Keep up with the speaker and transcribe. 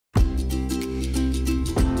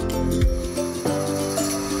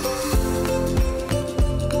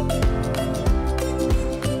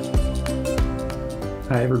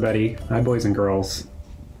Hi everybody. Hi boys and girls.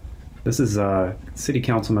 This is City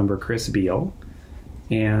Councilmember Chris Beale,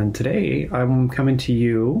 and today I'm coming to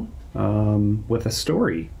you with a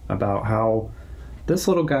story about how this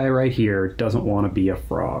little guy right here doesn't want to be a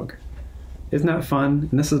frog. Isn't that fun?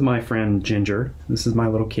 And this is my friend Ginger. This is my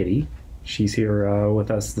little kitty. She's here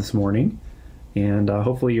with us this morning, and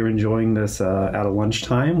hopefully you're enjoying this at a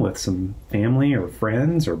lunchtime with some family or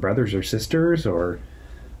friends or brothers or sisters or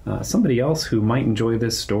somebody else who might enjoy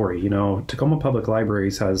this story. You know, Tacoma Public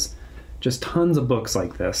Libraries has just tons of books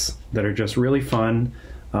like this that are just really fun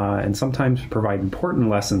and sometimes provide important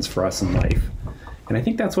lessons for us in life. And I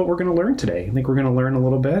think that's what we're going to learn today. I think we're going to learn a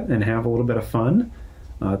little bit and have a little bit of fun.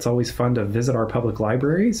 It's always fun to visit our public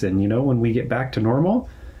libraries, and you know, when we get back to normal,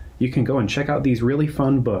 you can go and check out these really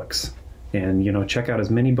fun books and, you know, check out as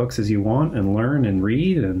many books as you want and learn and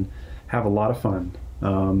read and have a lot of fun.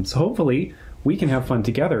 So hopefully we can have fun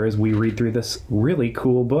together as we read through this really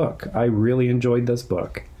cool book. I really enjoyed this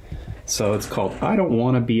book. So it's called I Don't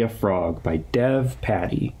Want to Be a Frog by Dev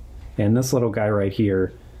Patty. And this little guy right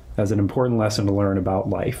here has an important lesson to learn about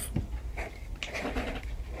life.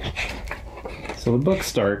 So the book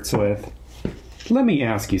starts with, let me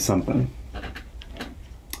ask you something.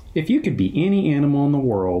 If you could be any animal in the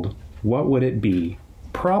world, what would it be?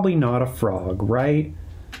 Probably not a frog, right?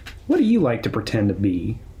 What do you like to pretend to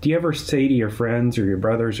be? Do you ever say to your friends or your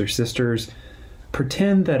brothers or sisters,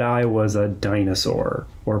 pretend that I was a dinosaur,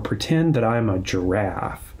 or pretend that I'm a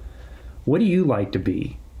giraffe? What do you like to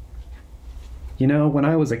be? You know, when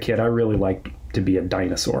I was a kid, I really liked to be a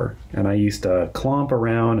dinosaur, and I used to clomp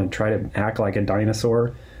around and try to act like a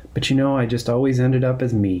dinosaur, but you know, I just always ended up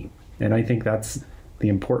as me, and I think that's the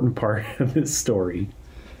important part of this story.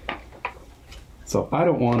 So I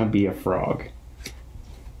don't want to be a frog.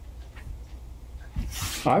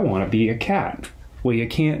 I want to be a cat. Well, you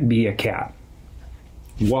can't be a cat.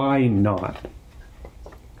 Why not?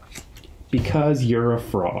 Because you're a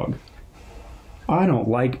frog. I don't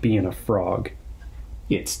like being a frog.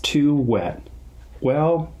 It's too wet.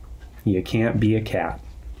 Well, you can't be a cat.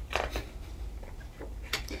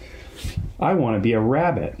 I want to be a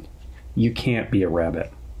rabbit. You can't be a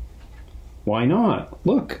rabbit. Why not?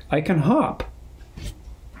 Look, I can hop.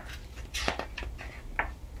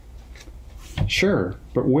 Sure,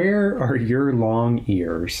 but where are your long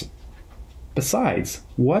ears? Besides,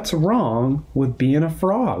 what's wrong with being a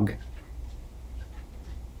frog?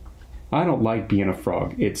 I don't like being a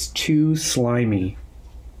frog. It's too slimy.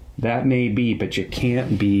 That may be, but you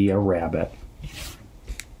can't be a rabbit.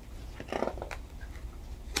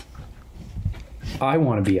 I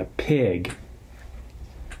want to be a pig.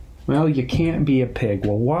 Well, you can't be a pig.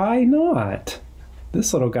 Well, why not?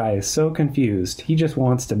 This little guy is so confused. He just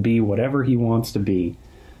wants to be whatever he wants to be.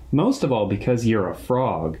 Most of all because you're a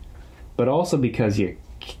frog, but also because you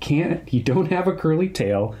don't have a curly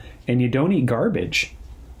tail and you don't eat garbage.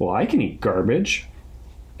 Well, I can eat garbage.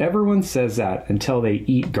 Everyone says that until they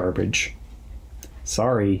eat garbage.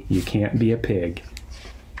 Sorry, you can't be a pig.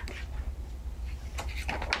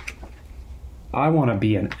 I want to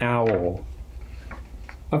be an owl.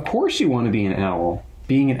 Of course you want to be an owl.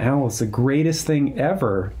 Being an owl is the greatest thing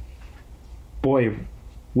ever. Boy,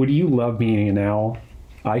 would you love being an owl?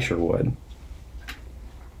 I sure would.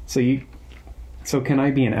 So can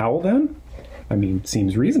I be an owl then? I mean,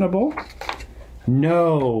 seems reasonable.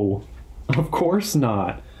 No, of course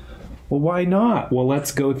not. Well, why not? Well,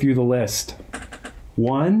 let's go through the list.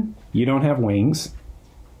 1, you don't have wings.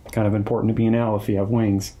 Kind of important to be an owl if you have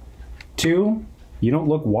wings. 2, you don't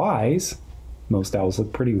look wise. Most owls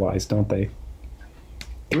look pretty wise, don't they?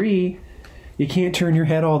 3, you can't turn your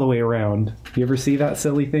head all the way around. You ever see that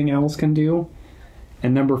silly thing owls can do?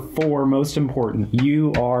 And number 4, most important,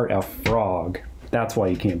 you are a frog. That's why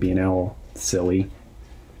you can't be an owl, silly.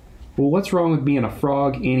 Well, what's wrong with being a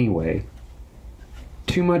frog anyway?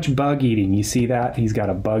 Too much bug eating, you see that? He's got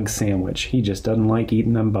a bug sandwich. He just doesn't like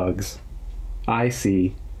eating them bugs. I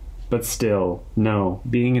see. But still, no,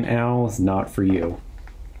 being an owl is not for you.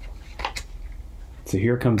 So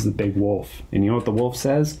here comes the big wolf. And you know what the wolf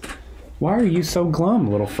says? Why are you so glum,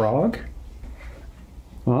 little frog?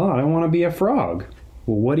 Well, I want to be a frog.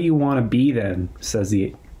 Well, what do you want to be then? Says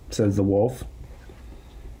the wolf.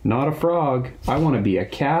 Not a frog. I want to be a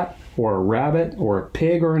cat or a rabbit or a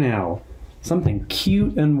pig or an owl. Something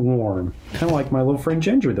cute and warm. Kind of like my little friend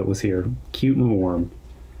Ginger that was here. Cute and warm.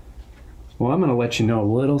 Well, I'm going to let you know a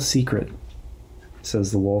little secret,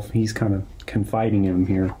 says the wolf. He's kind of confiding in him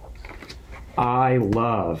here. I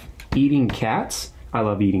love eating cats. I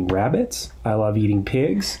love eating rabbits. I love eating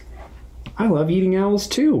pigs. I love eating owls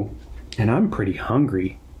too. And I'm pretty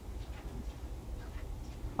hungry.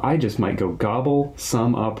 I just might go gobble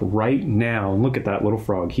some up right now. And look at that little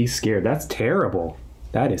frog. He's scared. That's terrible.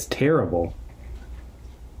 That is terrible.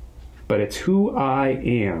 But it's who I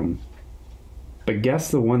am. But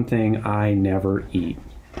guess the one thing I never eat.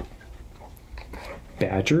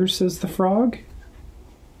 Badgers, says the frog.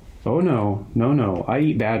 Oh no, no, no. I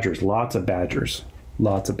eat badgers. Lots of badgers.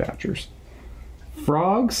 Lots of badgers.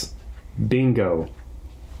 Frogs? Bingo.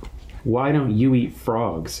 Why don't you eat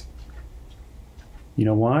frogs? You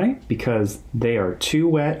know why? Because they are too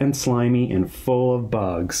wet and slimy and full of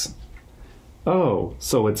bugs. Oh,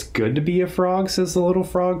 so it's good to be a frog, says the little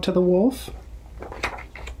frog to the wolf?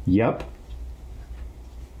 Yep.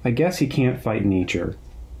 I guess you can't fight nature.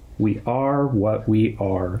 We are what we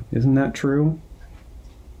are. Isn't that true?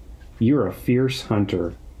 You're a fierce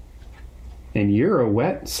hunter. And you're a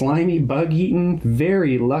wet, slimy, bug-eating,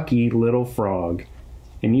 very lucky little frog.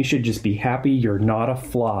 And you should just be happy you're not a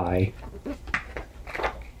fly.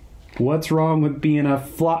 What's wrong with being a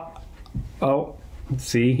fly? Oh,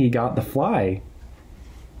 see, he got the fly.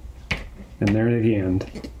 And there at the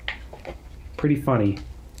end. Pretty funny.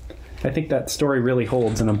 I think that story really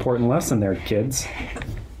holds an important lesson there, kids.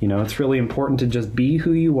 You know, it's really important to just be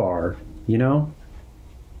who you are, you know?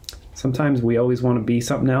 Sometimes we always want to be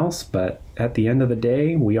something else, but at the end of the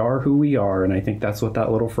day, we are who we are, and I think that's what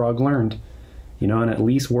that little frog learned. You know, and at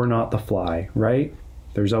least we're not the fly, right?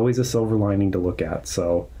 There's always a silver lining to look at,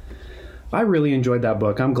 so I really enjoyed that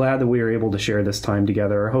book. I'm glad that we were able to share this time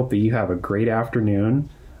together. I hope that you have a great afternoon.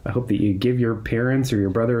 I hope that you give your parents or your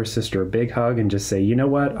brother or sister a big hug and just say, you know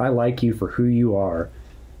what, I like you for who you are.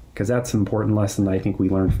 Because that's an important lesson that I think we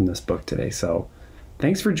learned from this book today. So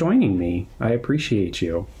thanks for joining me. I appreciate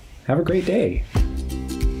you. Have a great day.